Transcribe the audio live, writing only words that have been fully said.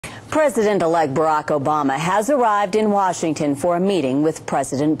President-elect Barack Obama has arrived in Washington for a meeting with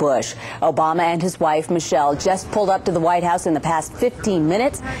President Bush. Obama and his wife, Michelle, just pulled up to the White House in the past 15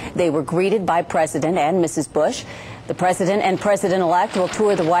 minutes. They were greeted by President and Mrs. Bush. The president and president-elect will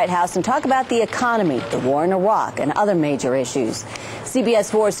tour the White House and talk about the economy, the war in Iraq, and other major issues. CBS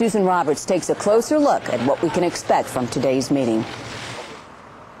 4's Susan Roberts takes a closer look at what we can expect from today's meeting.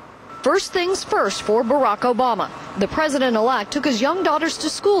 First things first for Barack Obama. The president-elect took his young daughters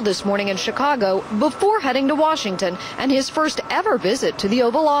to school this morning in Chicago before heading to Washington and his first ever visit to the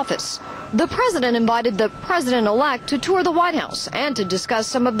Oval Office. The president invited the president-elect to tour the White House and to discuss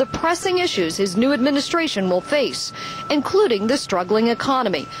some of the pressing issues his new administration will face, including the struggling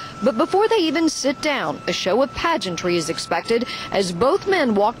economy. But before they even sit down, a show of pageantry is expected as both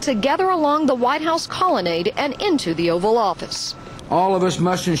men walk together along the White House colonnade and into the Oval Office. All of us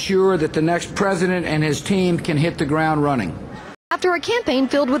must ensure that the next president and his team can hit the ground running. After a campaign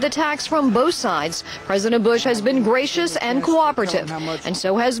filled with attacks from both sides, President Bush has been gracious and cooperative, and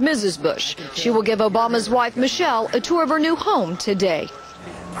so has Mrs. Bush. She will give Obama's wife, Michelle, a tour of her new home today.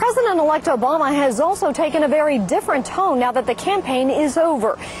 President-elect Obama has also taken a very different tone now that the campaign is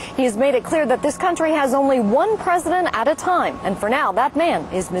over. He has made it clear that this country has only one president at a time, and for now, that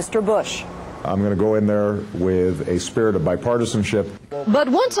man is Mr. Bush. I'm going to go in there with a spirit of bipartisanship. But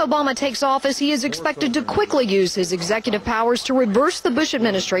once Obama takes office, he is expected to quickly use his executive powers to reverse the Bush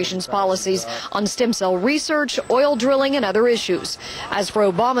administration's policies on stem cell research, oil drilling, and other issues. As for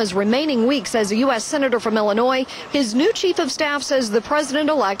Obama's remaining weeks as a U.S. Senator from Illinois, his new chief of staff says the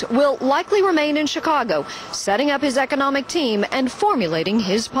president-elect will likely remain in Chicago, setting up his economic team and formulating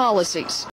his policies.